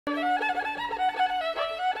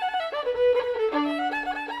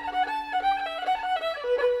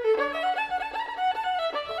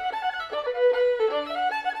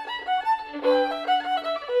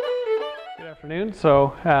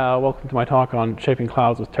So welcome to my talk on shaping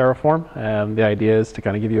clouds with Terraform. The idea is to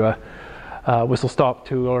kind of give you a whistle-stop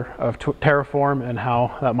tour of Terraform and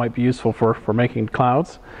how that might be useful for making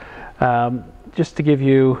clouds. Just to give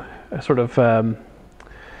you a sort of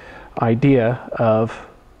idea of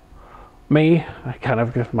me, kind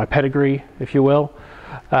of my pedigree, if you will.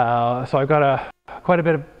 So I've got quite a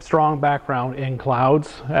bit of strong background in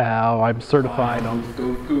clouds. I'm certified on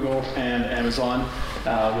Google and Amazon.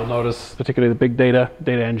 You'll notice particularly the big data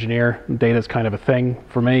engineer. Data is kind of a thing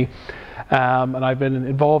for me. And I've been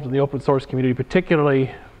involved in the open source community, particularly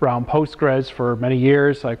around Postgres for many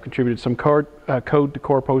years. I've contributed some code to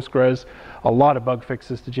core Postgres, a lot of bug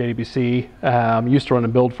fixes to JDBC. Used to run a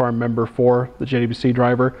build farm member for the JDBC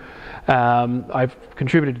driver. I've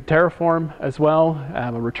contributed to Terraform as well.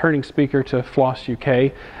 I'm a returning speaker to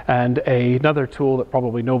FLOSSUK, and another tool that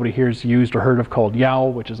probably nobody here has used or heard of called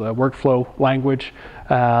YAL, which is a workflow language,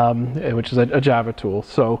 which is a Java tool.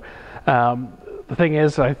 So the thing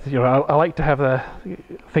is, I like to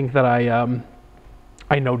think that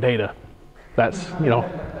I know data.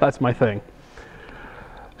 That's my thing.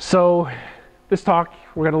 So this talk,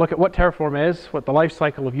 we're going to look at what Terraform is, what the life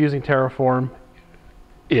cycle of using Terraform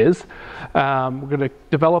is. We're going to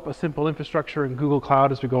develop a simple infrastructure in Google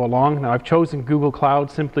Cloud as we go along. Now, I've chosen Google Cloud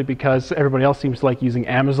simply because everybody else seems to like using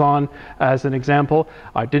Amazon as an example.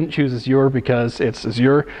 I didn't choose Azure because it's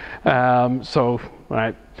Azure. And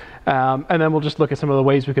then we'll just look at some of the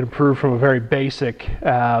ways we can improve from a very basic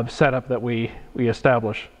setup that we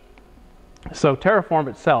establish. So Terraform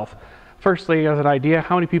itself. Firstly, as an idea,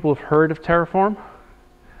 how many people have heard of Terraform?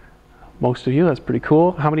 Most of you, that's pretty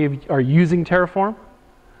cool. How many of you are using Terraform?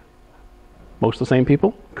 Most of the same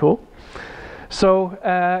people, cool. So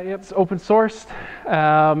it's open sourced.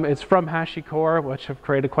 It's from HashiCorp, which have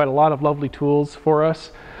created quite a lot of lovely tools for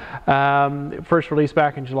us. First released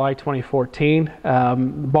back in July 2014.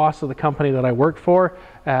 The boss of the company that I worked for,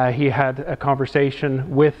 he had a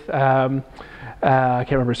conversation with, I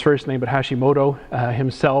can't remember his first name, but Hashimoto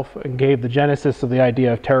himself, and gave the genesis of the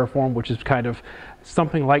idea of Terraform, which is kind of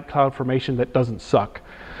something like CloudFormation that doesn't suck.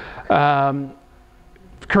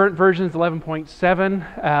 Current version is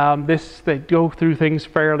 11.7. They go through things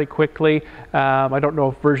fairly quickly. I don't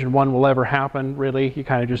know if version 1 will ever happen, really. You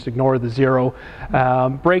kind of just ignore the 0.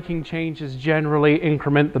 Breaking changes generally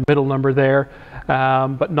increment the middle number there,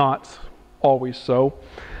 but not always so.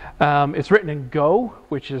 It's written in Go,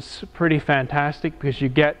 which is pretty fantastic because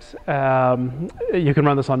you can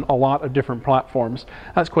run this on a lot of different platforms.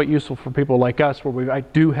 That's quite useful for people like us, where I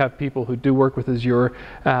do have people who do work with Azure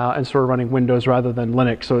and sort of running Windows rather than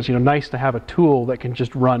Linux. So it's nice to have a tool that can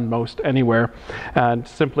just run most anywhere, and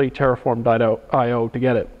simply terraform.io to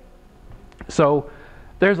get it. So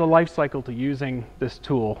there's a life cycle to using this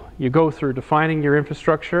tool. You go through defining your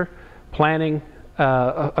infrastructure, planning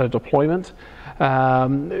a deployment.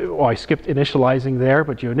 I skipped initializing there,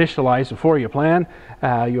 but you initialize before you plan.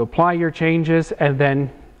 You apply your changes, and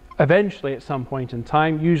then eventually at some point in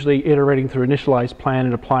time, usually iterating through initialize, plan,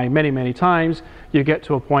 and apply many, many times, you get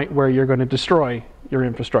to a point where you're going to destroy your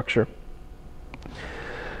infrastructure.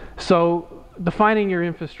 So defining your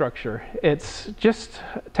infrastructure, it's just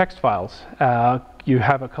text files. You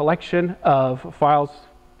have a collection of files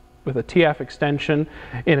with a TF extension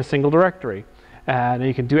in a single directory. And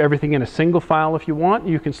you can do everything in a single file if you want.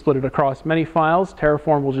 You can split it across many files.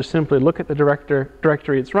 Terraform will just simply look at the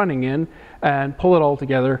directory it's running in and pull it all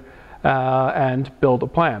together and build a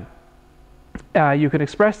plan. You can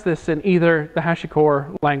express this in either the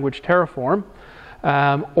HashiCorp language Terraform,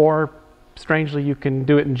 or strangely you can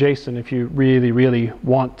do it in JSON if you really, really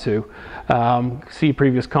want to. See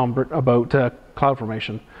previous comment about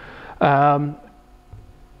CloudFormation.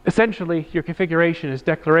 Essentially, your configuration is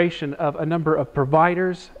declaration of a number of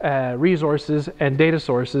providers, resources, and data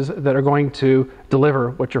sources that are going to deliver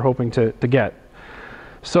what you're hoping to get.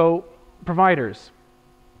 So, providers,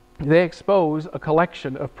 they expose a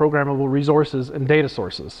collection of programmable resources and data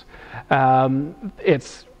sources.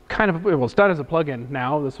 It's done as a plugin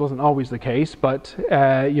now. This wasn't always the case, but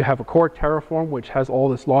you have a core Terraform, which has all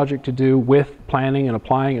this logic to do with planning and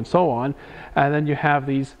applying and so on. And then you have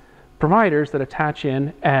these providers that attach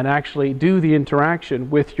in and actually do the interaction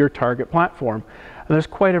with your target platform. And there's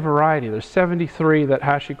quite a variety. There's 73 that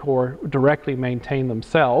HashiCorp directly maintain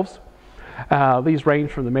themselves. These range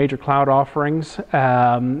from the major cloud offerings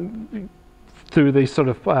through the sort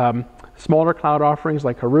of smaller cloud offerings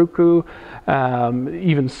like Heroku,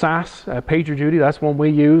 even SaaS, PagerDuty, that's one we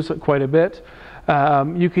use quite a bit.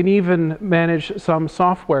 You can even manage some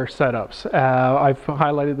software setups. I've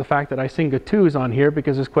highlighted the fact that Icinga 2 is on here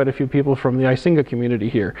because there's quite a few people from the Icinga community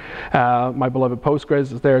here. My beloved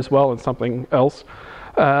Postgres is there as well, and something else.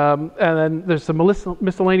 And then there's some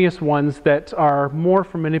miscellaneous ones that are more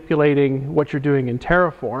for manipulating what you're doing in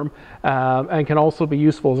Terraform, and can also be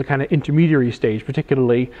useful as a kind of intermediary stage,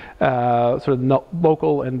 particularly sort of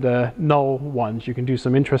local and null ones. You can do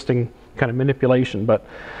some interesting kind of manipulation. But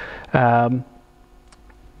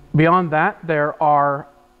beyond that, there are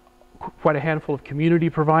quite a handful of community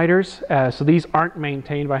providers. So these aren't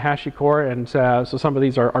maintained by HashiCorp, and so some of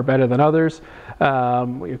these are better than others.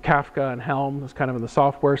 Kafka and Helm is kind of in the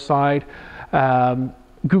software side.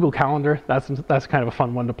 Google Calendar, that's kind of a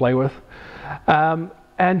fun one to play with.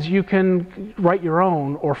 And you can write your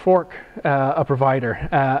own or fork a provider,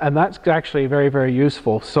 and that's actually very, very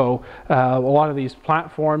useful. So a lot of these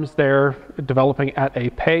platforms, they're developing at a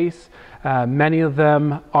pace. Many of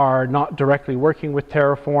them are not directly working with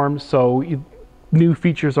Terraform, so new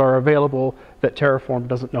features are available that Terraform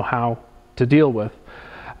doesn't know how to deal with.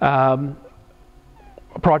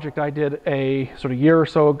 A project I did a sort of year or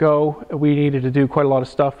so ago, we needed to do quite a lot of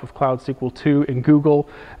stuff with Cloud SQL 2 in Google.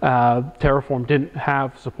 Terraform didn't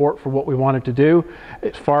have support for what we wanted to do.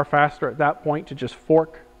 It's far faster at that point to just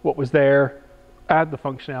fork what was there, add the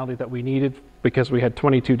functionality that we needed, because we had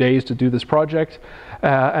 22 days to do this project,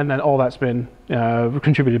 and then all that's been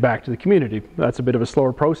contributed back to the community. That's a bit of a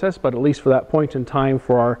slower process, but at least for that point in time,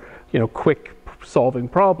 for our quick solving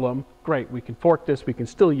problem, great, we can fork this, we can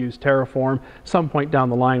still use Terraform. Some point down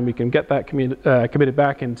the line, we can get that committed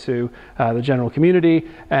back into the general community,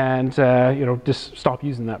 and just stop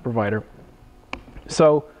using that provider.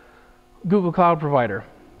 So, Google Cloud Provider.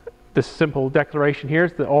 This simple declaration here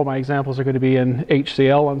is that all my examples are going to be in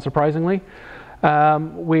HCL, unsurprisingly.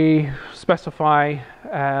 We specify,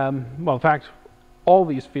 well, in fact, all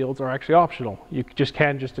these fields are actually optional. You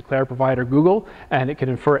can just declare provider Google, and it can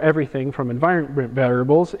infer everything from environment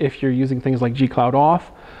variables if you're using things like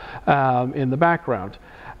gcloud-auth in the background.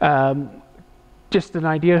 Just an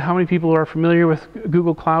idea, how many people are familiar with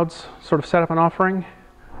Google Cloud's sort of setup and offering?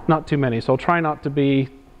 Not too many, so I'll try not to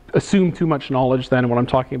assume too much knowledge then when I'm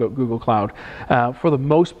talking about Google Cloud. For the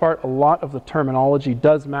most part, a lot of the terminology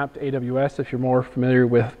does map to AWS if you're more familiar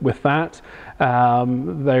with that. I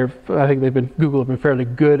think Google have been fairly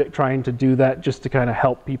good at trying to do that just to kind of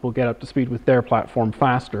help people get up to speed with their platform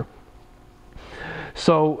faster.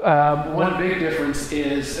 So one big difference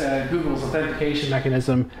is Google's authentication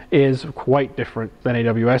mechanism is quite different than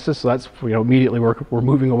AWS's, so that's immediately we're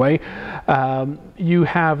moving away. You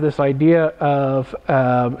have this idea of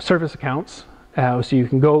service accounts. So you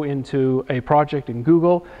can go into a project in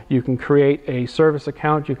Google, you can create a service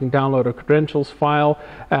account, you can download a credentials file,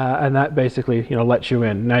 and that basically lets you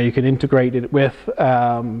in. Now you can integrate it with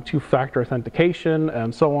two-factor authentication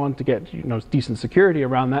and so on to get decent security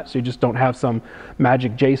around that, so you just don't have some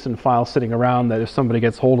magic JSON file sitting around that if somebody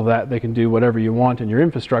gets hold of that, they can do whatever you want in your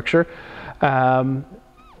infrastructure. And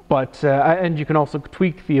you can also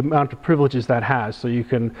tweak the amount of privileges that has. So you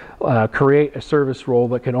can create a service role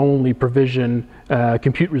that can only provision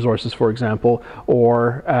compute resources, for example,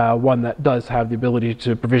 or one that does have the ability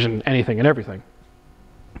to provision anything and everything.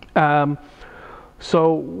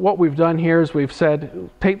 So what we've done here is we've said,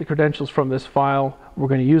 take the credentials from this file, we're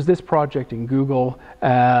going to use this project in Google,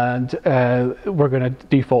 and we're going to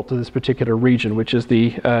default to this particular region, which is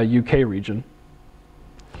the UK region.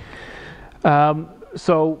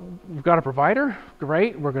 So we've got a provider,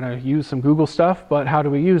 great, we're going to use some Google stuff, but how do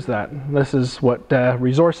we use that? This is what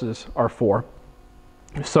resources are for.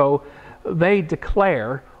 So they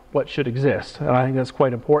declare what should exist, and I think that's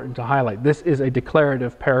quite important to highlight. This is a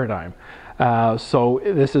declarative paradigm. So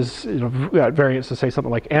this is variants to say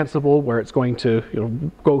something like Ansible, where it's going to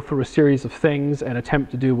go through a series of things and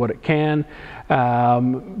attempt to do what it can.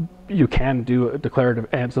 You can do a declarative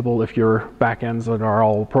Ansible if your backends are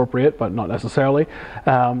all appropriate, but not necessarily.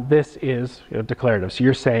 This is declarative. So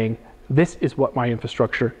you're saying, this is what my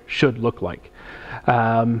infrastructure should look like.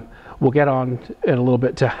 We'll get on in a little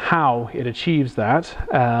bit to how it achieves that.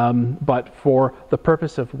 But for the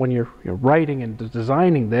purpose of when you're writing and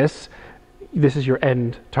designing this is your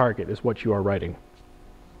end target, is what you are writing.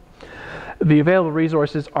 The available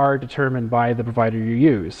resources are determined by the provider you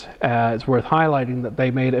use. It's worth highlighting that they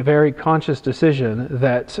made a very conscious decision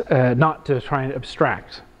that not to try and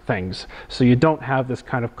abstract things. So you don't have this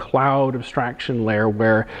kind of cloud abstraction layer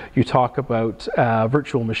where you talk about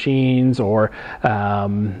virtual machines or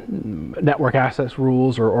network access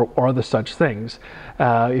rules or other such things.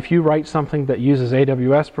 If you write something that uses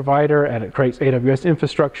AWS provider and it creates AWS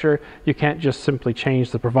infrastructure, you can't just simply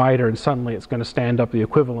change the provider and suddenly it's going to stand up the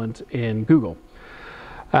equivalent in Google.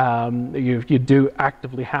 You do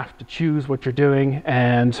actively have to choose what you're doing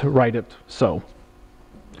and write it so.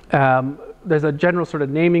 There's a general sort of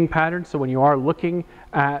naming pattern, so when you are looking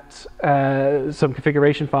at some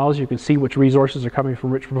configuration files, you can see which resources are coming from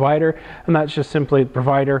which provider, and that's just simply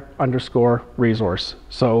provider _ resource.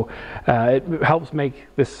 So it helps make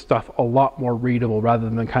this stuff a lot more readable rather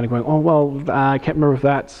than kind of going, oh well, I can't remember if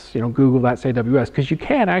that's Google, that's AWS, because you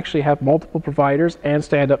can actually have multiple providers and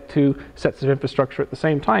stand up two sets of infrastructure at the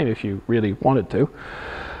same time if you really wanted to.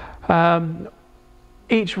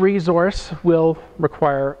 Each resource will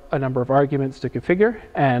require a number of arguments to configure,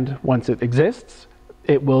 and once it exists,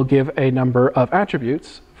 it will give a number of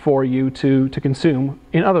attributes for you to consume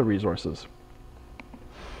in other resources.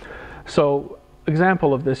 So,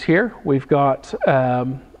 example of this here, we've got,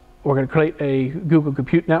 we're going to create a Google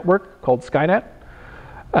Compute Network called Skynet.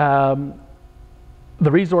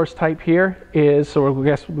 The resource type here is, so we'll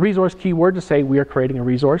guess the resource keyword to say we are creating a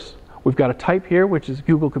resource. We've got a type here, which is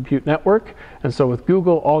Google Compute Network. And so with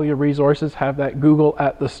Google, all your resources have that Google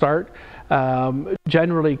at the start.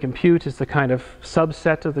 Generally, compute is the kind of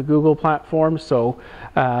subset of the Google platform. So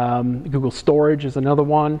Google Storage is another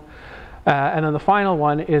one. And then the final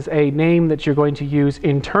one is a name that you're going to use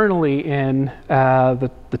internally in the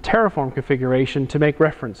Terraform configuration to make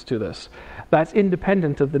reference to this. That's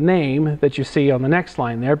independent of the name that you see on the next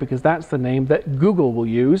line there, because that's the name that Google will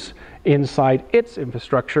use inside its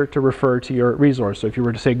infrastructure to refer to your resource. So if you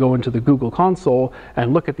were to say go into the Google console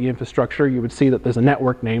and look at the infrastructure, you would see that there's a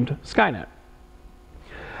network named Skynet.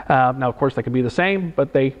 Now, of course, that could be the same,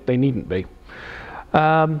 but they needn't be.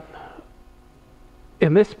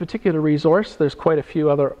 In this particular resource, there's quite a few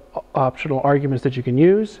other optional arguments that you can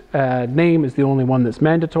use. Name is the only one that's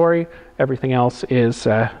mandatory. Everything else is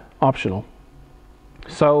optional.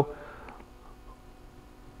 So,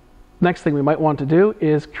 next thing we might want to do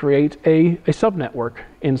is create a subnetwork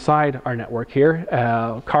inside our network here.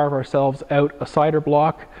 Carve ourselves out a CIDR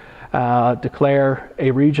block, declare a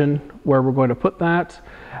region where we're going to put that.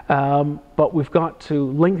 But we've got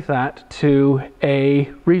to link that to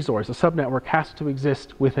a resource. A subnetwork has to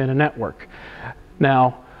exist within a network.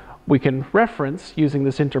 Now, we can reference using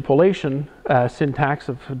this interpolation syntax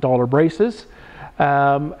of $braces,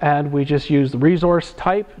 and we just use the resource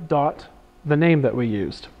type dot the name that we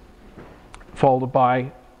used, followed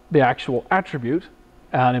by the actual attribute,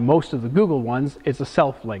 and in most of the Google ones, it's a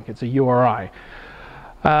self link, it's a URI.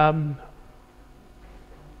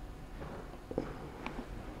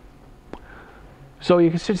 So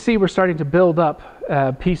you can see we're starting to build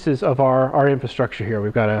up pieces of our infrastructure here.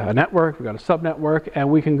 We've got a network, we've got a subnetwork, and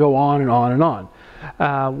we can go on and on and on.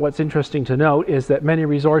 What's interesting to note is that many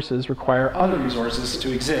resources require other resources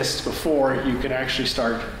to exist before you can actually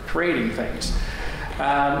start creating things.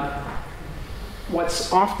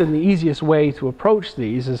 What's often the easiest way to approach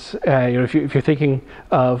these is, if you're thinking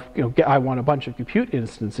of, I want a bunch of compute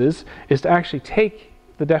instances, is to actually take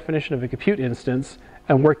the definition of a compute instance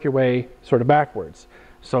and work your way sort of backwards.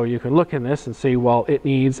 So you can look in this and see, well, it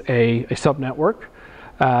needs a subnetwork.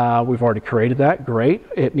 We've already created that, great.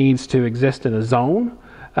 It needs to exist in a zone,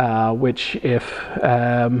 which if,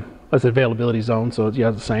 as an availability zone, so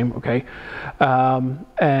yeah, the same, okay.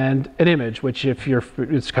 And an image, which if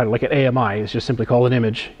it's kind of like an AMI, it's just simply called an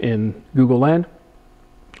image in Google land,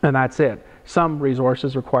 and that's it. Some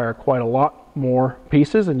resources require quite a lot more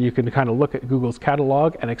pieces, and you can kind of look at Google's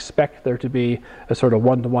catalog and expect there to be a sort of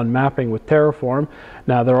one-to-one mapping with Terraform.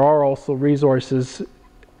 Now, there are also resources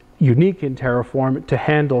unique in Terraform to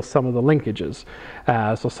handle some of the linkages.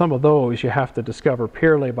 So some of those you have to discover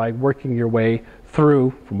purely by working your way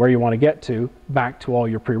through from where you want to get to back to all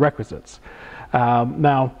your prerequisites.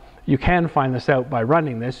 Now, you can find this out by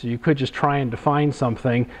running this. You could just try and define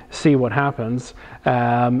something, see what happens,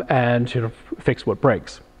 and fix what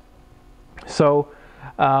breaks. So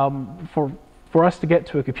for us to get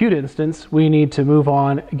to a compute instance, we need to move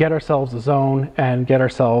on, get ourselves a zone, and get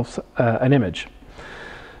ourselves an image.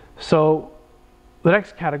 So the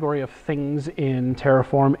next category of things in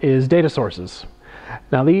Terraform is data sources.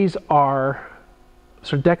 Now these are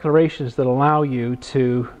sort of declarations that allow you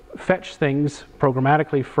to fetch things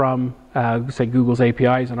programmatically from, say, Google's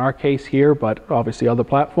APIs in our case here, but obviously other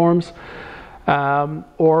platforms.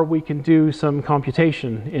 Or we can do some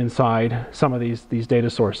computation inside some of these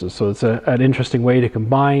data sources. So it's an interesting way to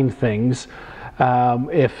combine things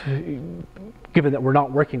if given that we're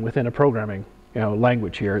not working within a programming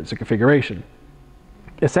language here, it's a configuration.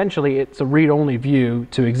 Essentially, it's a read-only view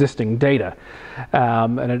to existing data,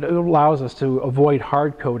 and it allows us to avoid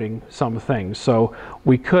hard coding some things. So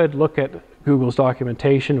we could look at Google's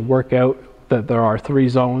documentation and work out that there are 3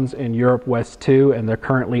 zones in Europe West 2, and they're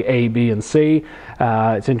currently A, B, and C.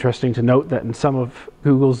 It's interesting to note that in some of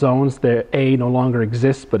Google's zones, the A no longer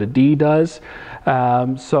exists, but a D does.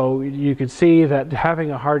 So you can see that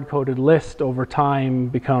having a hard-coded list over time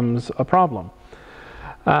becomes a problem.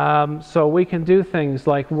 So we can do things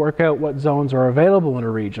like work out what zones are available in a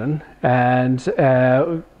region, and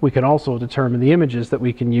we can also determine the images that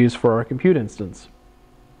we can use for our compute instance.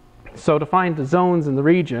 So to find the zones in the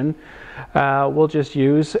region, we'll just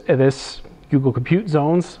use this Google Compute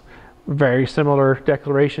Zones, very similar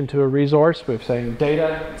declaration to a resource. We're saying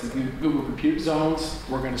data, it's Google Compute Zones.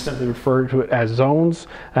 We're going to simply refer to it as zones,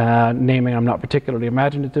 naming I'm not particularly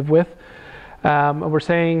imaginative with. And we're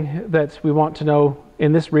saying that we want to know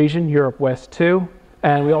in this region, Europe West 2,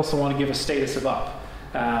 and we also want to give a status of up.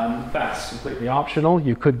 That's completely optional.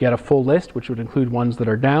 You could get a full list, which would include ones that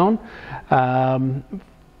are down.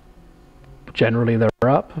 Generally, they're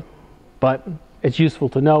up, but it's useful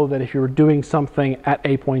to know that if you're doing something at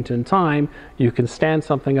a point in time, you can stand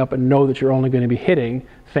something up and know that you're only going to be hitting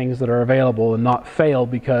things that are available and not fail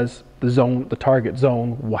because the target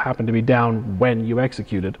zone will happen to be down when you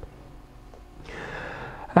executed.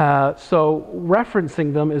 So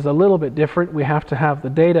referencing them is a little bit different. We have to have the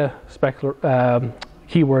data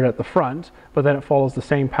keyword at the front, but then it follows the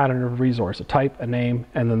same pattern of resource, a type, a name,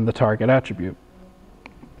 and then the target attribute.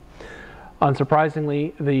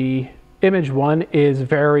 Unsurprisingly, the image one is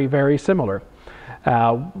very, very similar.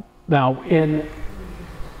 Now, in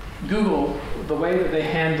Google, the way that they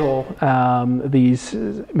handle these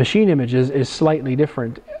machine images is slightly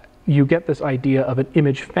different. You get this idea of an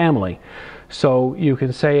image family. So you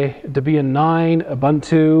can say Debian 9,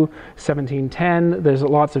 Ubuntu, 1710, there's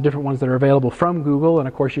lots of different ones that are available from Google, and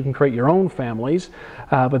of course you can create your own families.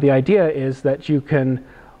 But the idea is that you can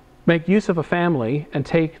make use of a family and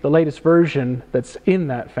take the latest version that's in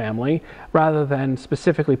that family rather than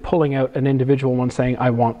specifically pulling out an individual one saying,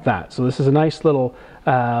 I want that. So this is a nice little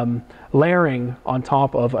layering on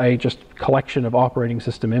top of a just collection of operating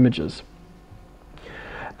system images.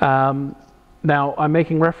 Now, I'm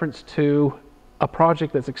making reference to a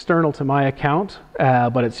project that's external to my account,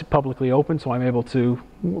 but it's publicly open, so I'm able to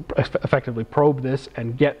effectively probe this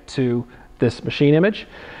and get to this machine image.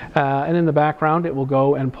 And in the background, it will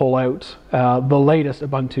go and pull out the latest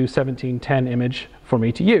Ubuntu 1710 image for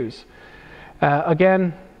me to use.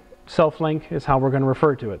 Again, self-link is how we're going to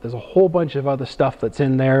refer to it. There's a whole bunch of other stuff that's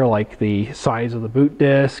in there, like the size of the boot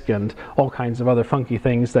disk and all kinds of other funky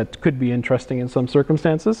things that could be interesting in some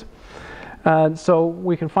circumstances. So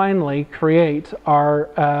we can finally create our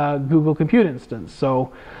Google Compute instance.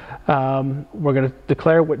 So we're going to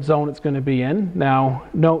declare what zone it's going to be in. Now,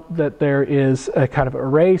 note that there is a kind of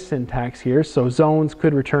array syntax here. So zones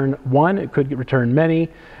could return one, it could return many,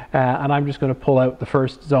 and I'm just going to pull out the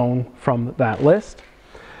first zone from that list.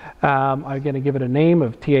 I'm going to give it a name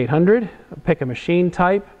of T800, pick a machine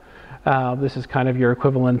type. This is kind of your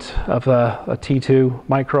equivalent of a T2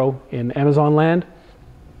 micro in Amazon land.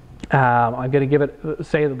 I'm going to give it,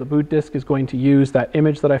 say that the boot disk is going to use that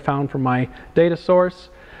image that I found from my data source,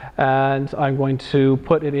 and I'm going to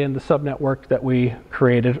put it in the subnetwork that we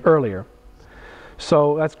created earlier.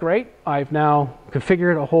 So that's great. I've now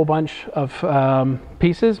configured a whole bunch of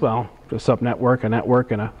pieces. Well, a subnetwork, a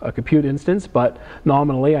network, and a compute instance, but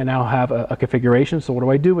nominally I now have a configuration, so what do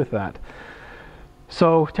I do with that?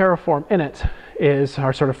 So Terraform init is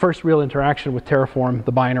our sort of first real interaction with Terraform,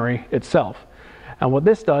 the binary itself. And what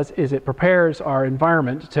this does is it prepares our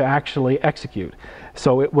environment to actually execute.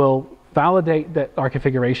 So it will validate that our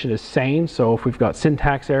configuration is sane. So if we've got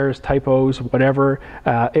syntax errors, typos, whatever,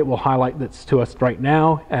 it will highlight this to us right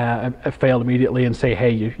now, fail immediately and say,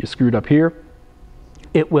 hey, you screwed up here.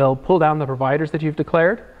 It will pull down the providers that you've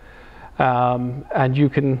declared. And you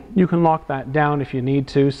can lock that down if you need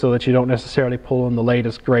to, so that you don't necessarily pull in the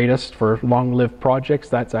latest, greatest for long-lived projects.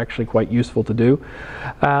 That's actually quite useful to do.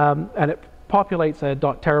 And it populates a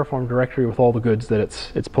 .terraform directory with all the goods that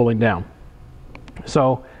it's pulling down.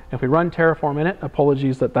 So if we run Terraform init,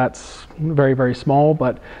 apologies that that's very, very small,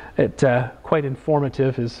 but it quite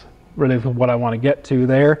informative is really what I want to get to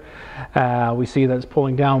there. We see that it's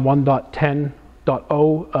pulling down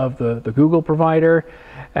 1.10.0 of the Google provider,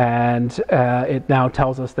 and it now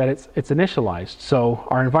tells us that it's initialized. So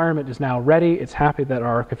our environment is now ready. It's happy that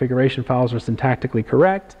our configuration files are syntactically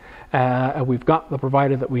correct. And we've got the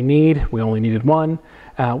provider that we need. We only needed one.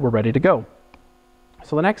 We're ready to go.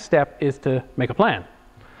 So the next step is to make a plan.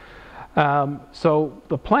 So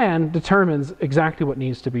the plan determines exactly what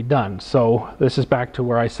needs to be done. So this is back to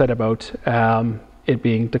where I said about it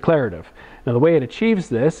being declarative. Now the way it achieves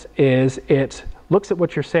this is it looks at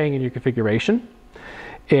what you're saying in your configuration.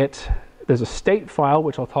 There's a state file,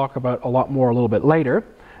 which I'll talk about a lot more a little bit later,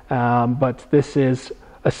 but this is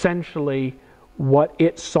essentially what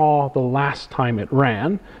it saw the last time it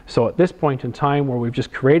ran. So at this point in time where we've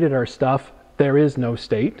just created our stuff, there is no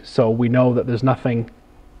state, so we know that there's nothing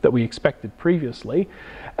that we expected previously,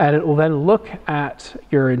 and it will then look at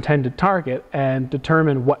your intended target and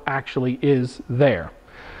determine what actually is there.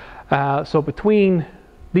 So between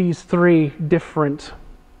these three different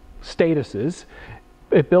statuses,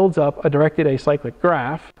 it builds up a directed acyclic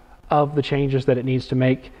graph of the changes that it needs to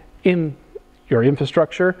make in your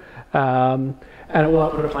infrastructure, and it will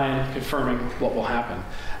output a plan confirming what will happen.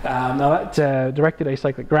 Now that directed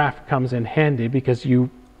acyclic graph comes in handy because you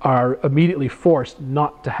are immediately forced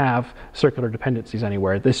not to have circular dependencies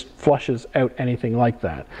anywhere. This flushes out anything like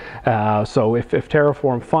that. So if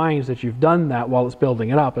Terraform finds that you've done that while it's building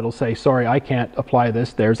it up, it'll say, sorry, I can't apply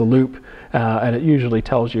this, there's a loop, and it usually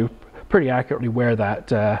tells you pretty accurately where that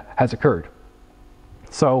has occurred.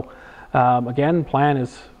 So again, plan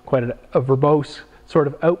is quite a verbose sort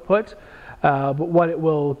of output, but what it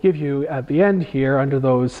will give you at the end here under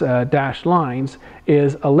those dashed lines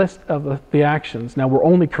is a list of the actions. Now we're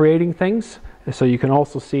only creating things, so you can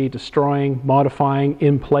also see destroying, modifying,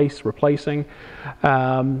 in place, replacing,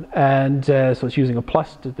 so it's using a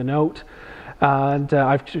plus to denote. And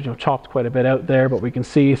I've chopped quite a bit out there, but we can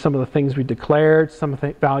see some of the things we declared, some of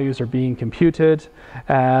the values are being computed.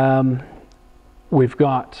 We've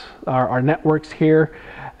got our networks here,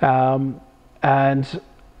 and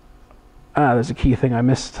there's a key thing I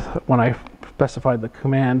missed when I specified the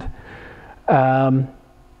command. I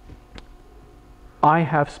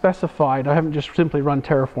have specified, I haven't just simply run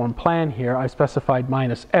Terraform plan here, I specified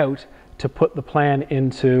 -out to put the plan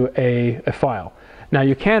into a file. Now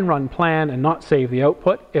you can run plan and not save the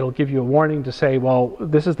output. It'll give you a warning to say, well,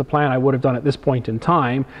 this is the plan I would have done at this point in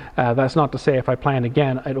time. That's not to say if I plan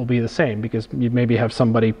again, it'll be the same, because you maybe have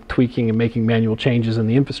somebody tweaking and making manual changes in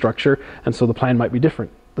the infrastructure, and so the plan might be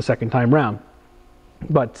different the second time round.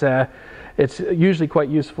 But it's usually quite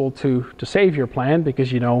useful to save your plan,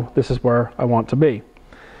 because you know this is where I want to be.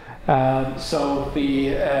 Oh,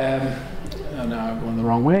 now I'm going the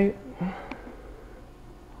wrong way.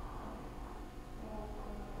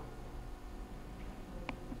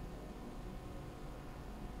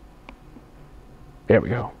 There we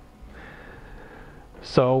go.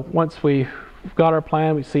 So once we've got our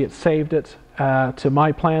plan, we see it saved it to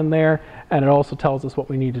my plan there, and it also tells us what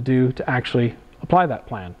we need to do to actually apply that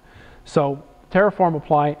plan. So Terraform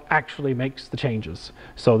apply actually makes the changes.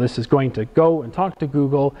 So this is going to go and talk to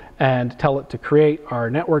Google and tell it to create our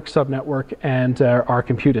network, subnetwork, and our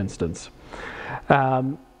compute instance.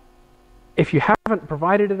 If you haven't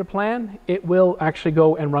provided it a plan, it will actually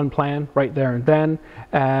go and run plan right there and then,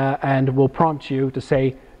 and will prompt you to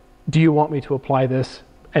say, do you want me to apply this?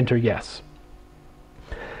 Enter yes.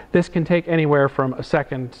 This can take anywhere from a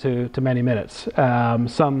second to many minutes.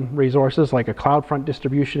 Some resources, like a CloudFront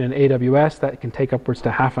distribution in AWS, that can take upwards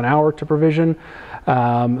to half an hour to provision.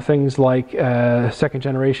 Things like second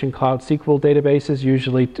generation Cloud SQL databases,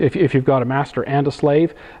 usually if you've got a master and a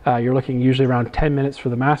slave, you're looking usually around 10 minutes for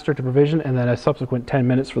the master to provision, and then a subsequent 10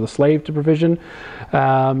 minutes for the slave to provision.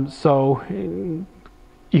 So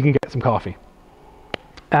you can get some coffee.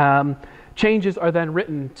 Changes are then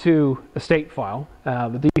written to a state file.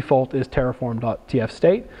 The default is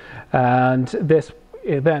terraform.tfstate, and this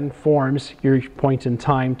then forms your point in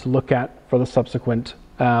time to look at for the subsequent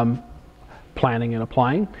planning and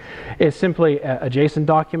applying. It's simply a JSON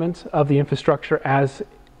document of the infrastructure as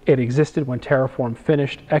it existed when Terraform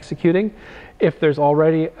finished executing. If there's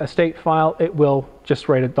already a state file, it will just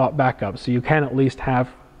write a .backup, so you can at least have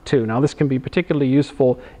two. Now this can be particularly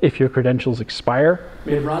useful if your credentials expire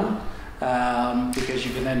mid-run. Because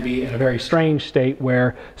you can then be in a very strange state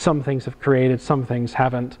where some things have created, some things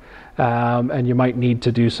haven't, and you might need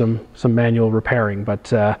to do some manual repairing, but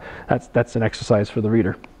that's an exercise for the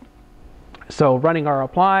reader. So running our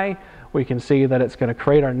apply, we can see that it's going to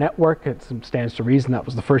create our network. It stands to reason that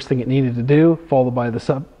was the first thing it needed to do, followed by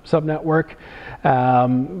the subnetwork.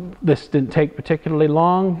 This didn't take particularly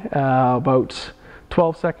long, about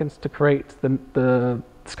 12 seconds to create the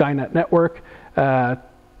Skynet network,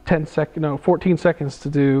 14 seconds to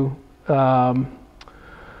do the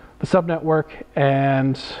subnetwork,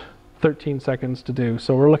 and 13 seconds to do.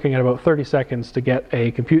 So we're looking at about 30 seconds to get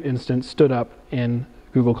a compute instance stood up in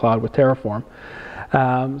Google Cloud with Terraform.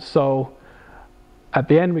 So At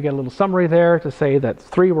the end, we get a little summary there to say that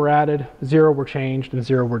 3 were added, 0 were changed, and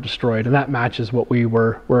 0 were destroyed. And that matches what we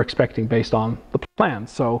were expecting based on the plan.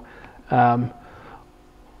 So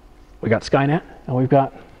we got Skynet, and we've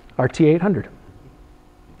got our T800.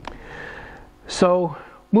 So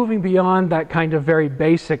moving beyond that kind of very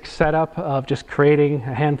basic setup of just creating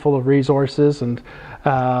a handful of resources and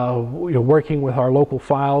working with our local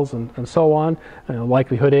files and so on, the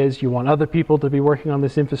likelihood is you want other people to be working on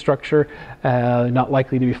this infrastructure, not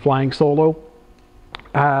likely to be flying solo.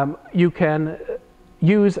 You can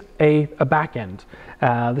use a backend.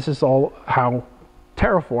 This is all how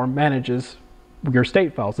Terraform manages your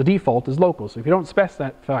state files. The default is local, so if you don't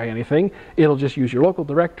specify anything, it'll just use your local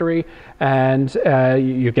directory, and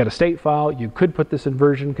you get a state file. You could put this in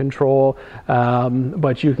version control,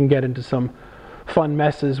 but you can get into some fun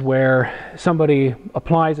messes where somebody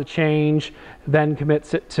applies a change, then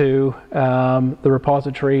commits it to the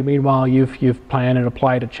repository. Meanwhile, you've planned and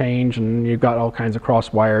applied a change, and you've got all kinds of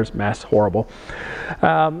cross wires, mess, horrible.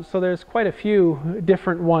 So there's quite a few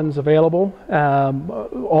different ones available.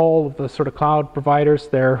 All of the sort of cloud providers,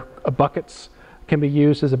 their buckets can be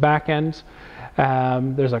used as a backend.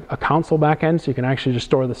 There's a console backend, so you can actually just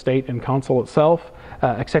store the state in console itself.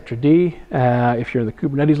 Etc.D if you're in the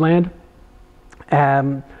Kubernetes land.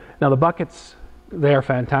 Now the buckets, they are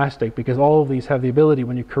fantastic because all of these have the ability,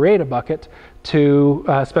 when you create a bucket, to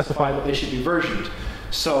specify that they should be versioned.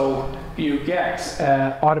 So you get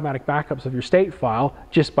automatic backups of your state file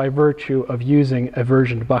just by virtue of using a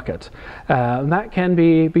versioned bucket. And that can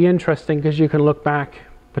be interesting because you can look back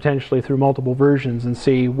potentially through multiple versions and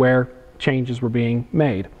see where changes were being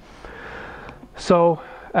made. So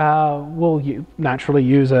we'll naturally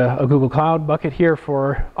use a Google Cloud bucket here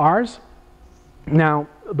for ours. Now,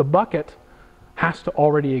 the bucket has to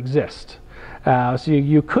already exist. So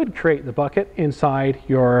you could create the bucket inside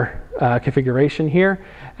your configuration here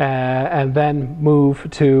and then move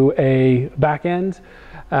to a backend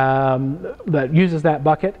that uses that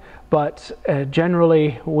bucket. But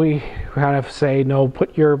generally, we kind of say, no,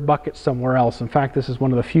 put your bucket somewhere else. In fact, this is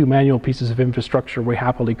one of the few manual pieces of infrastructure we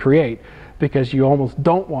happily create, because you almost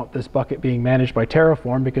don't want this bucket being managed by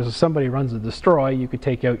Terraform, because if somebody runs a destroy, you could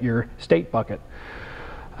take out your state bucket.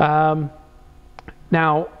 Now,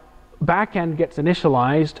 backend gets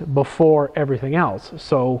initialized before everything else.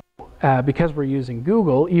 So because we're using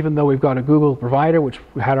Google, even though we've got a Google provider, which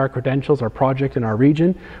had our credentials, our project, and our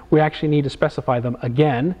region, we actually need to specify them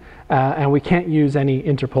again, and we can't use any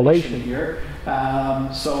interpolation here.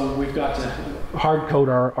 So we've got to hard code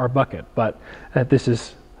our bucket, but this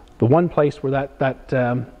is the one place where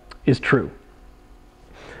that is true.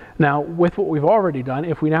 Now, with what we've already done,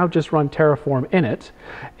 if we now just run Terraform init,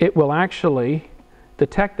 it will actually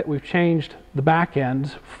detect that we've changed the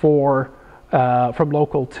backend from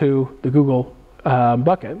local to the Google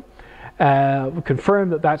bucket. Confirm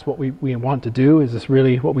that that's what we want to do. Is this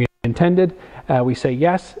really what we intended? We say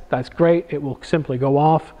yes, that's great. It will simply go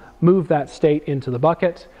off, move that state into the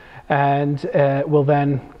bucket, and will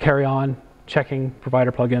then carry on checking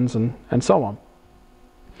provider plugins and so on.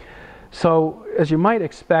 So, as you might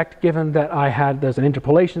expect, given that there's an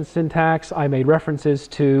interpolation syntax, I made references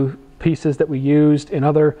to pieces that we used in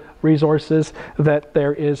other resources, that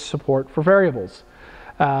there is support for variables.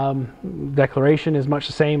 Declaration is much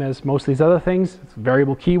the same as most of these other things. It's a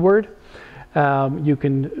variable keyword. You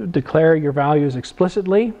can declare your values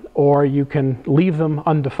explicitly, or you can leave them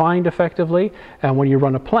undefined effectively, and when you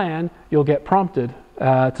run a plan, you'll get prompted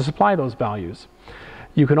to supply those values.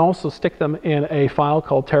 You can also stick them in a file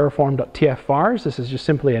called terraform.tfvars. This is just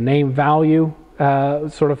simply a name value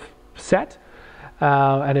sort of set.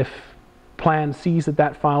 And if plan sees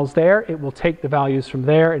that file's there, it will take the values from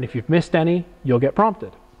there, and if you've missed any, you'll get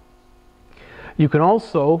prompted. You can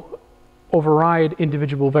also override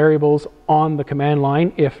individual variables on the command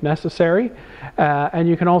line if necessary, and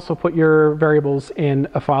you can also put your variables in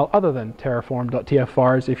a file other than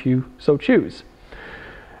terraform.tfvars if you so choose.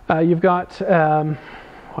 You've got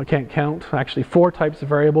I can't count, actually 4 types of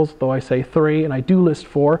variables, though I say 3, and I do list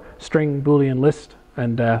 4: string, boolean, list,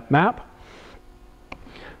 and map.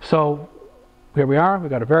 So here we are, we've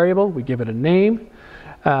got a variable, we give it a name.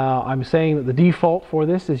 I'm saying that the default for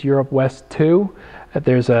this is Europe West 2.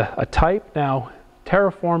 There's a type. Now,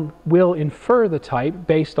 Terraform will infer the type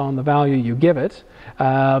based on the value you give it.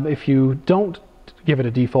 If you don't give it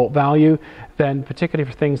a default value, then particularly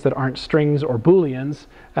for things that aren't strings or booleans,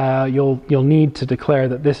 you'll need to declare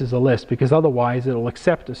that this is a list, because otherwise it'll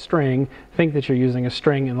accept a string, think that you're using a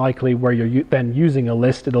string, and likely where you're then using a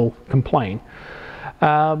list, it'll complain.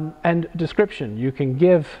 And description, you can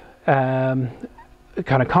give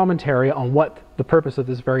kind of commentary on what the purpose of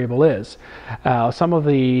this variable is. Some of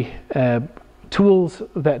the tools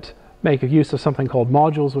that make use of something called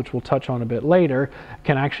modules, which we'll touch on a bit later,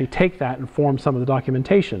 can actually take that and form some of the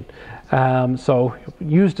documentation. So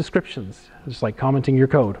use descriptions, just like commenting your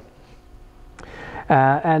code.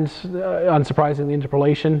 And unsurprisingly,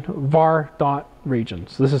 interpolation, var.region.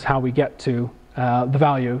 So this is how we get to the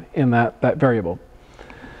value in that variable.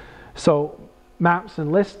 So maps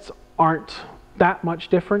and lists aren't that much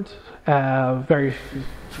different. Very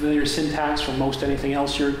familiar syntax from most anything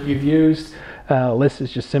else you've used. List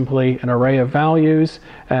is just simply an array of values,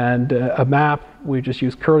 and a map, we just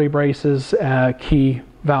use curly braces, key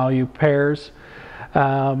value pairs.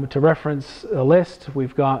 To reference a list,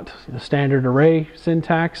 we've got standard array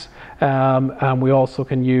syntax, and we also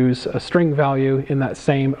can use a string value in that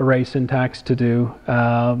same array syntax to do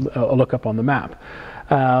a lookup on the map.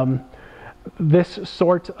 This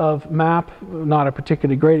sort of map, not a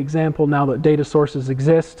particularly great example now that data sources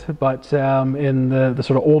exist, but in the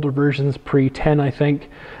sort of older versions, pre-10 I think,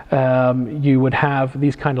 you would have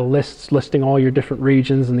these kind of lists listing all your different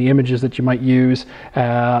regions and the images that you might use,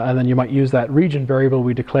 and then you might use that region variable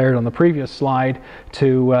we declared on the previous slide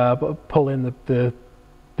to pull in the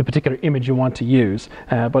particular image you want to use.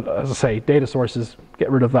 But as I say, data sources get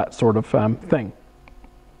rid of that sort of thing.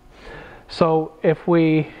 So if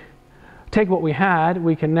we take what we had,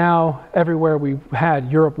 we can now, everywhere we had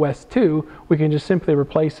Europe West 2, we can just simply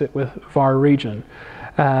replace it with var region.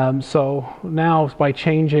 So now by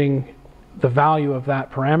changing the value of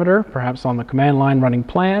that parameter, perhaps on the command line running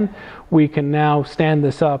plan, we can now stand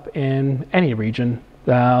this up in any region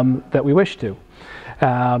that we wish to.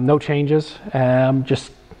 No changes,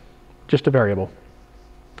 just a variable.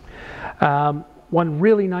 One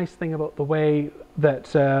really nice thing about the way that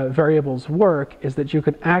variables work is that you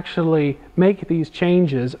can actually make these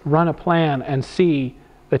changes, run a plan, and see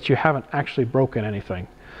that you haven't actually broken anything.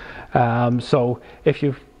 So if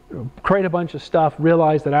you create a bunch of stuff,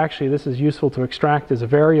 realize that actually this is useful to extract as a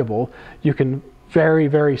variable, you can very,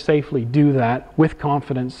 very safely do that with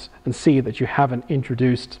confidence and see that you haven't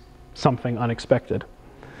introduced something unexpected.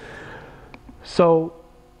 So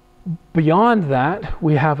beyond that,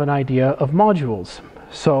 we have an idea of modules.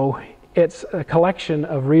 So it's a collection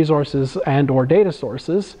of resources and or data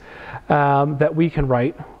sources that we can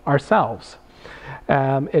write ourselves.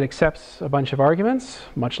 It accepts a bunch of arguments,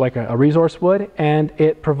 much like a resource would, and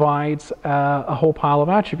it provides a whole pile of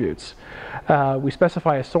attributes. We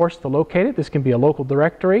specify a source to locate it. This can be a local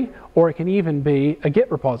directory, or it can even be a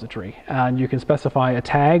Git repository. And you can specify a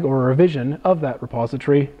tag or a revision of that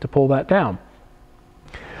repository to pull that down.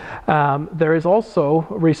 There is also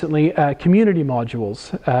recently community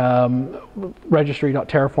modules,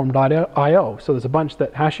 registry.terraform.io. So there's a bunch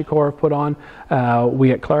that HashiCorp have put on,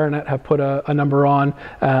 we at Clarinet have put a number on,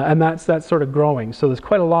 and that's sort of growing. So there's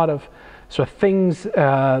quite a lot of sort of things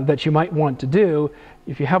that you might want to do.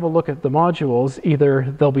 If you have a look at the modules,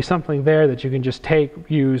 either there'll be something there that you can just take,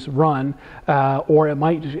 use, run, or it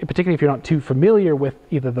might, particularly if you're not too familiar with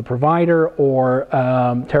either the provider or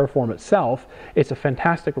Terraform itself, it's a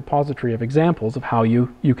fantastic repository of examples of how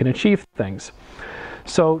you can achieve things.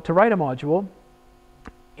 So to write a module,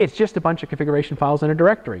 it's just a bunch of configuration files in a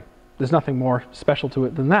directory. There's nothing more special to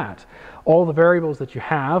it than that. All the variables that you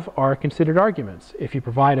have are considered arguments. If you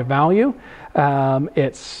provide a value,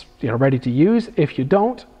 it's ready to use. If you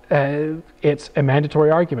don't, it's a mandatory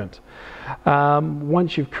argument.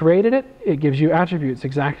 Once you've created it, it gives you attributes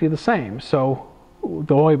exactly the same. So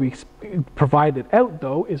the way we provide it out,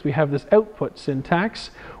 though, is we have this output syntax,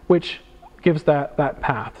 which gives that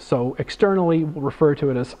path. So externally, we'll refer to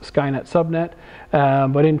it as Skynet subnet,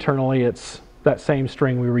 but internally, it's that same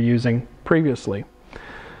string we were using previously.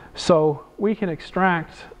 So we can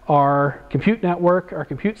extract our compute network, our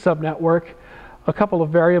compute subnetwork, a couple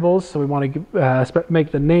of variables. So we want to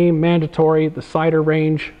make the name mandatory, the CIDR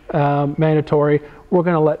range mandatory. We're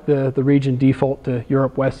going to let the region default to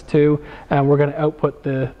Europe West 2, and we're going to output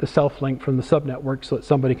the self-link from the subnetwork so that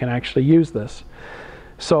somebody can actually use this.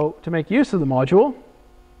 So to make use of the module,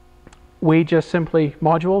 we just simply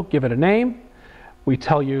module, give it a name. We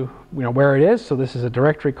tell you, where it is. So this is a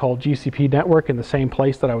directory called GCP network in the same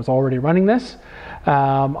place that I was already running this.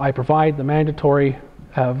 I provide the mandatory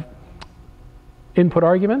input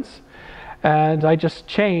arguments, and I just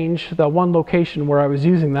change the one location where I was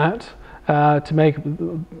using that to make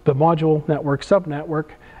the module network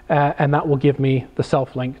subnetwork, and that will give me the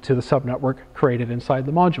self-link to the subnetwork created inside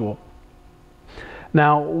the module.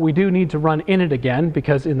 Now, we do need to run init again,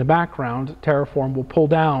 because in the background, Terraform will pull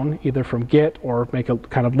down either from Git or make a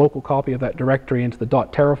kind of local copy of that directory into the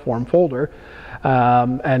 .terraform folder,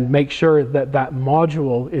 and make sure that that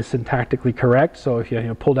module is syntactically correct. So if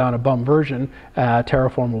you pull down a bum version,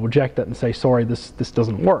 Terraform will reject that and say, sorry, this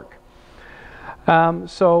doesn't work.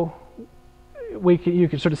 So you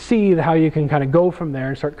can sort of see how you can kind of go from there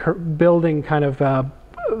and start building kind of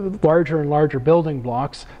larger and larger building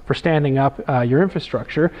blocks for standing up your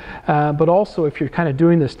infrastructure. But also, if you're kind of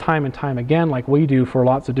doing this time and time again, like we do for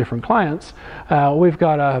lots of different clients, we've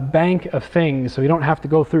got a bank of things, so you don't have to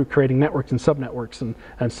go through creating networks and subnetworks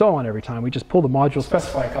and so on every time. We just pull the module,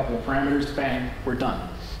 specify a couple of parameters, bang, we're done.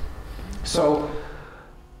 So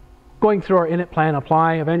going through our init plan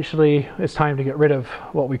apply, eventually it's time to get rid of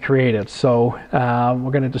what we created. So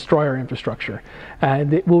we're going to destroy our infrastructure,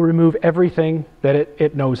 and it will remove everything that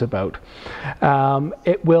it knows about.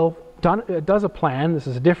 It does a plan. This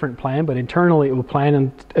is a different plan, but internally it will plan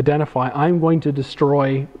and identify, I'm going to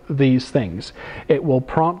destroy these things. It will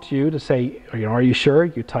prompt you to say, are you sure?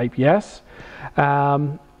 You type yes.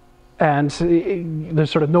 And there's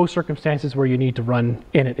sort of no circumstances where you need to run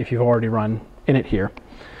init if you've already run init here.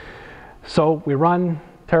 So we run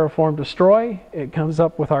Terraform destroy. It comes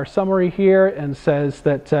up with our summary here and says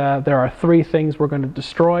that there are 3 things we're going to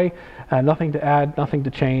destroy. Nothing to add, nothing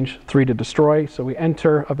to change, 3 to destroy. So we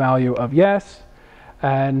enter a value of yes.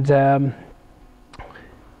 And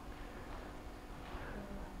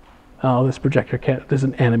oh, this projector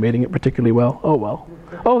isn't animating it particularly well. Oh well.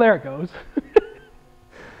 Oh, there it goes.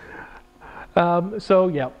 So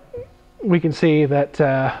yeah. We can see that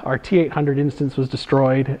our T800 instance was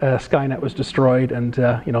destroyed, Skynet was destroyed, and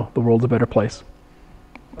the world's a better place.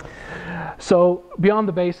 So beyond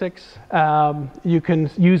the basics, you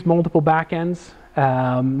can use multiple backends.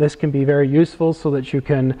 This can be very useful so that you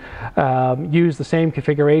can use the same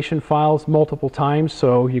configuration files multiple times.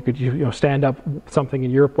 So you could stand up something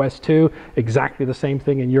in Europe West 2, exactly the same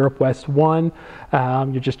thing in Europe West 1.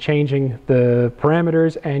 You're just changing the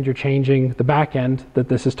parameters and you're changing the backend that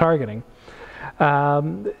this is targeting.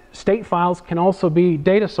 State files can also be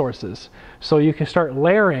data sources. So you can start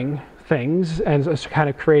layering things and kind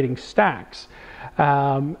of creating stacks.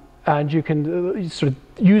 And you can sort of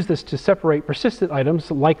use this to separate persistent items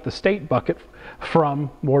like the state bucket from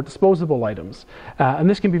more disposable items. And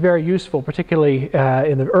this can be very useful, particularly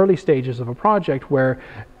in the early stages of a project where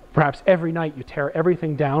perhaps every night you tear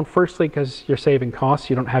everything down, firstly because you're saving costs,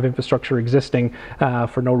 you don't have infrastructure existing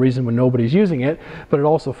for no reason when nobody's using it, but it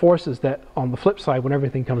also forces that on the flip side, when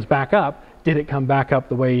everything comes back up, did it come back up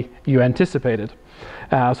the way you anticipated?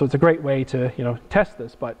 So it's a great way to test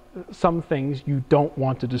this, but some things you don't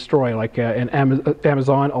want to destroy, like in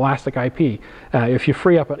Amazon Elastic IP. If you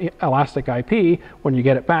free up an Elastic IP, when you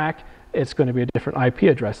get it back, it's going to be a different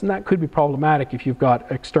IP address, and that could be problematic if you've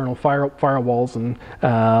got external firewalls and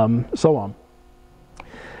so on.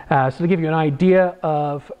 So to give you an idea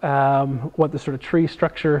of what the sort of tree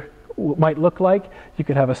structure might look like, you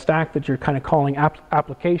could have a stack that you're kind of calling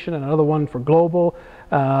application, and another one for global,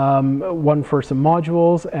 one for some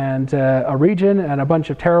modules and a region, and a bunch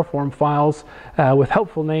of Terraform files with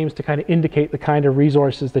helpful names to kind of indicate the kind of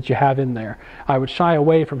resources that you have in there. I would shy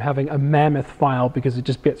away from having a mammoth file because it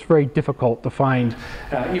just gets very difficult to find,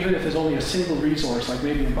 even if there's only a single resource, like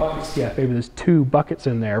maybe in buckets. Yeah, maybe there's 2 buckets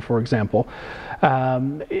in there, for example.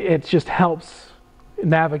 It just helps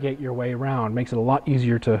navigate your way around, makes it a lot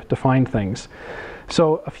easier to find things.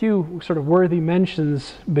 So a few sort of worthy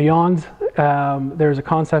mentions beyond, there's a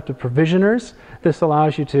concept of provisioners. This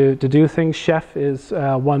allows you to do things. Chef is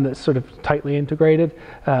one that's sort of tightly integrated,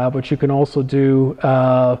 but you can also do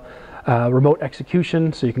remote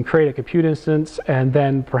execution, so you can create a compute instance and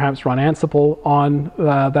then perhaps run Ansible on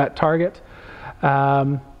that target.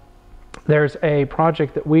 There's a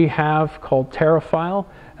project that we have called Terrafile.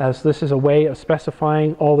 So this is a way of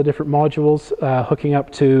specifying all the different modules hooking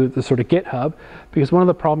up to the sort of GitHub, because one of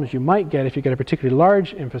the problems you might get if you get a particularly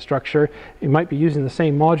large infrastructure, you might be using the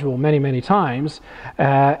same module many times,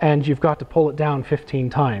 and you've got to pull it down 15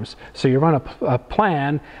 times. So you run a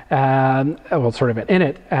plan, well, sort of an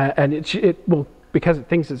init, and it will, because it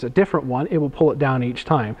thinks it's a different one, it will pull it down each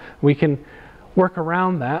time. We can work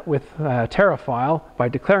around that with Terrafile by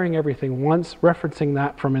declaring everything once, referencing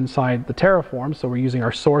that from inside the Terraform, so we're using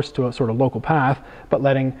our source to a sort of local path, but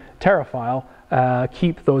letting Terrafile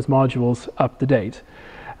keep those modules up to date.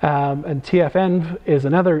 And TFN is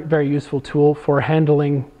another very useful tool for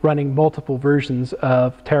handling running multiple versions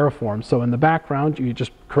of Terraform. So in the background, you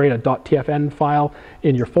just create a .tfn file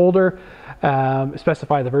in your folder,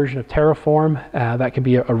 specify the version of Terraform. That can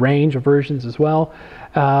be a range of versions as well.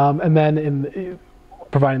 And then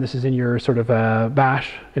providing this is in your sort of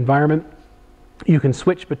bash environment, you can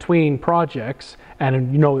switch between projects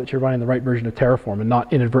and you know that you're running the right version of Terraform and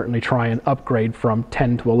not inadvertently try and upgrade from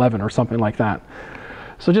 10 to 11 or something like that.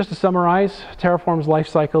 So just to summarize, Terraform's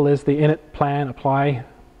lifecycle is the init, plan, apply,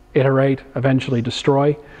 iterate, eventually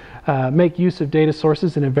destroy. Make use of data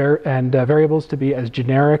sources and variables to be as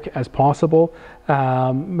generic as possible.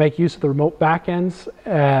 Make use of the remote backends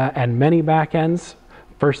and many backends.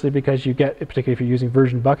 Firstly, because you get, particularly if you're using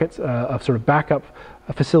version buckets, a sort of backup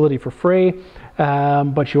facility for free,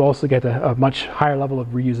 but you also get a much higher level of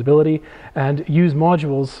reusability, and use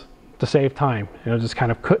modules to save time. Just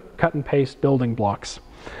kind of cut and paste building blocks.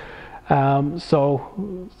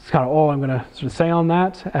 So it's kind of all I'm going to sort of say on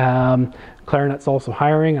that. Clarinet's also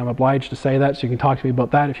hiring. I'm obliged to say that, so you can talk to me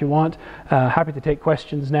about that if you want. Happy to take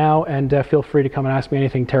questions now, and feel free to come and ask me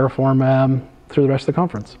anything Terraform through the rest of the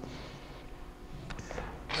conference.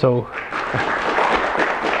 So.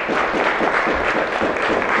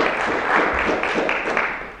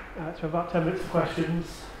 So about 10 minutes for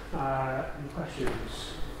questions. Any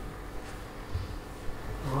questions?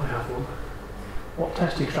 Oh, I have one. What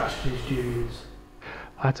testing strategies do you use?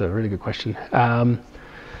 That's a really good question.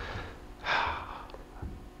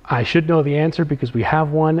 I should know the answer because we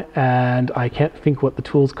have one, and I can't think what the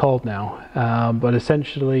tool's called now. But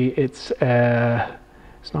essentially, it's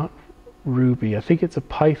not Ruby. I think it's a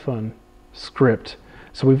Python script.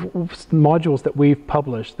 So modules that we've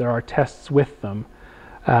published, there are tests with them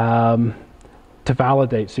to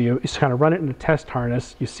validate. So you just kind of run it in a test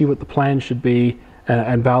harness. You see what the plan should be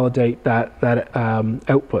and validate that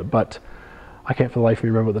output. But I can't for the life of me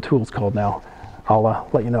remember what the tool's called now. I'll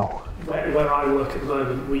let you know. Where I work at the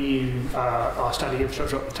moment, we are standing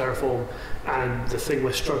infrastructure up with Terraform, and the thing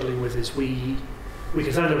we're struggling with is we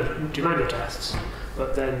can send them do manual tests,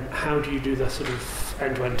 but then how do you do the sort of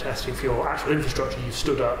end-to-end testing for your actual infrastructure you've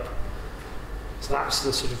stood up? So that's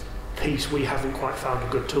the sort of piece we haven't quite found a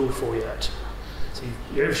good tool for yet. So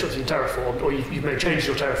your infrastructure in Terraform, or you've made changes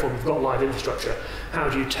to your Terraform, you've got live infrastructure. How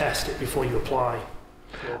do you test it before you apply?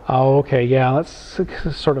 Oh, okay, yeah, that's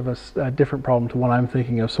sort of a different problem to what I'm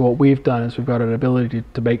thinking of. So what we've done is we've got an ability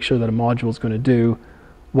to make sure that a module is going to do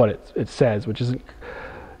what it says, which isn't,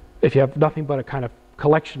 if you have nothing but a kind of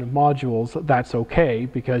collection of modules, that's okay,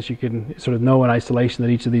 because you can sort of know in isolation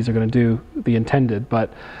that each of these are going to do the intended.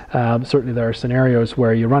 But certainly there are scenarios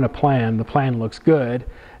where you run a plan, the plan looks good,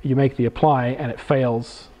 you make the apply, and it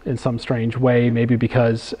fails in some strange way, maybe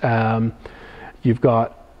because you've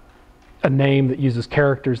got a name that uses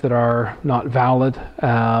characters that are not valid.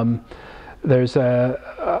 There's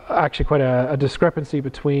actually quite a discrepancy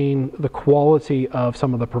between the quality of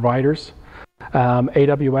some of the providers.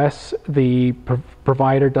 AWS, the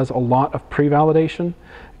provider, does a lot of pre-validation.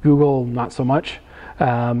 Google, not so much.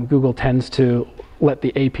 Google tends to let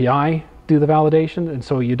the API do the validation, and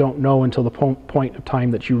so you don't know until the point of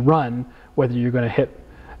time that you run whether you're going to hit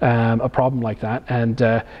a problem like that, and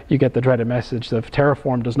you get the dreaded message of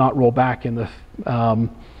Terraform does not roll back in the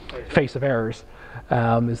face of errors,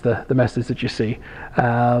 is the message that you see.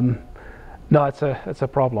 No, it's a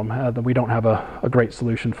problem that we don't have a great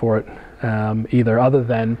solution for it either, other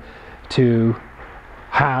than to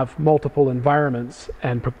have multiple environments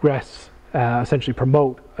and progress, essentially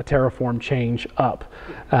promote a Terraform change up.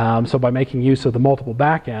 So by making use of the multiple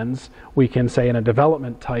backends, we can say in a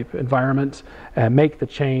development type environment, make the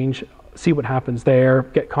change, see what happens there,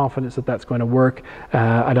 get confidence that that's going to work,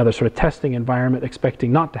 another sort of testing environment,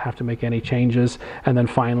 expecting not to have to make any changes, and then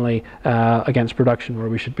finally against production, where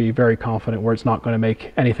we should be very confident where it's not going to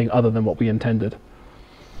make anything other than what we intended.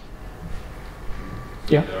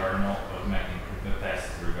 So yeah? There are no automatic tests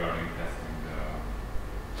regarding testing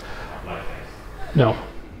the apply test?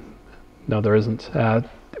 No, there isn't.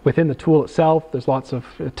 Within the tool itself, there's lots of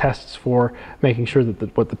tests for making sure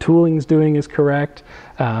that what the tooling is doing is correct.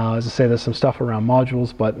 As I say, there's some stuff around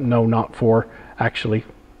modules, but no, not for actually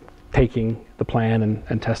taking the plan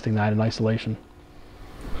and testing that in isolation.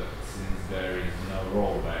 But since there is no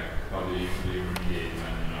rollback, how do you usually remediate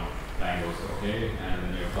when plan goes okay and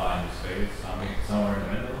then you apply in the space, somewhere in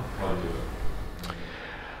the middle? How do you do it?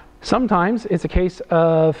 Sometimes it's a case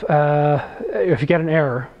of if you get an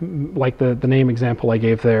error, like the name example I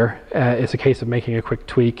gave there, it's a case of making a quick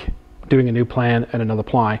tweak, doing a new plan and another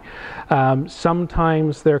apply.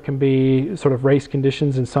 Sometimes there can be sort of race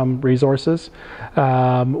conditions in some resources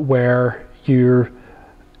where your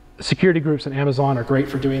security groups in Amazon are great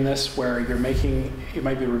for doing this, where you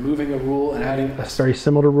might be removing a rule and adding a very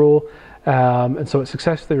similar rule, and so it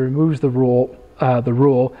successfully removes the rule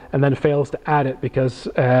and then fails to add it because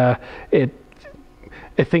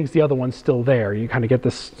it thinks the other one's still there. You kind of get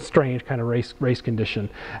this strange kind of race condition.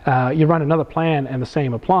 You run another plan and the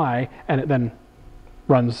same apply, and it then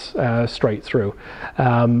runs straight through.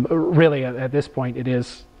 Really, at this point, it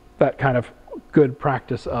is that kind of good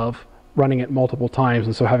practice of running it multiple times,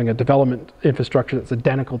 and so having a development infrastructure that's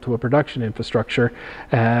identical to a production infrastructure,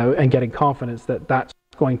 and getting confidence that that's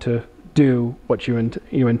going to do what you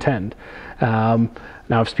intend. Now,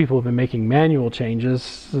 if people have been making manual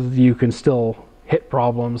changes, you can still hit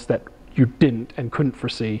problems that you didn't and couldn't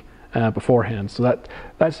foresee beforehand. So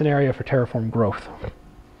that's an area for Terraform growth.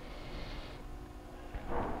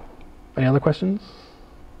 Any other questions?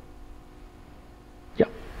 Yeah.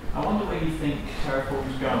 I wonder where you think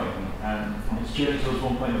Terraform's going from its journey towards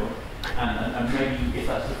 1.0, and maybe if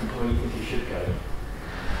that's different to where you think it should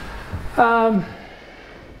go.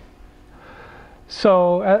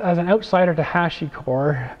 So as an outsider to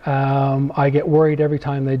HashiCorp, I get worried every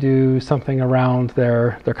time they do something around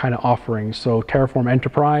their kind of offerings. So Terraform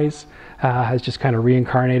Enterprise has just kind of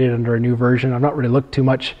reincarnated under a new version. I've not really looked too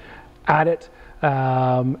much at it.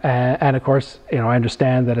 And of course, I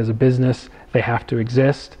understand that as a business, they have to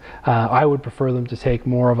exist. I would prefer them to take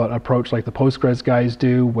more of an approach like the Postgres guys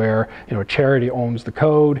do, where a charity owns the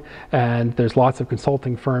code, and there's lots of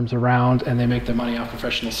consulting firms around, and they make their money off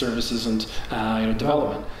professional services and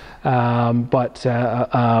development. But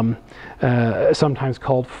sometimes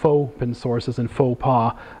called faux open sources and faux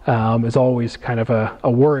pas is always kind of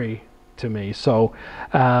a worry to me. So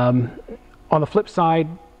on the flip side,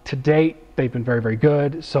 to date, they've been very, very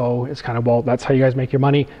good. So it's kind of, well, that's how you guys make your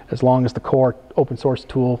money. As long as the core open source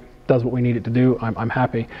tool does what we need it to do, I'm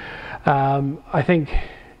happy. I think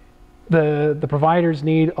the providers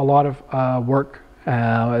need a lot of work.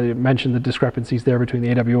 I mentioned the discrepancies there between the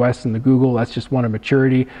AWS and the Google. That's just one of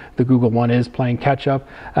maturity. The Google one is playing catch up.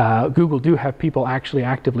 Google do have people actually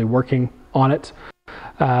actively working on it.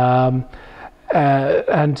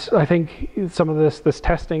 And I think some of this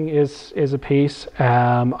testing is a piece.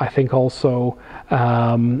 I think also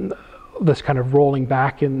this kind of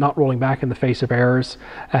not rolling back in the face of errors.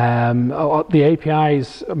 The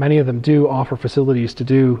APIs, many of them do offer facilities to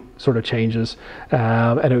do sort of changes,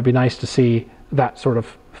 and it would be nice to see that sort of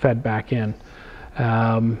fed back in.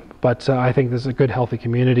 But I think there's a good, healthy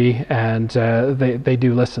community, and they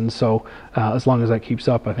do listen. So as long as that keeps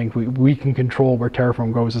up, I think we can control where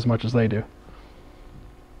Terraform goes as much as they do.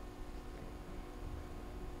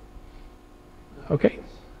 Okay.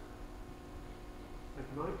 Thank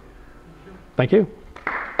you, Mike. Thank you.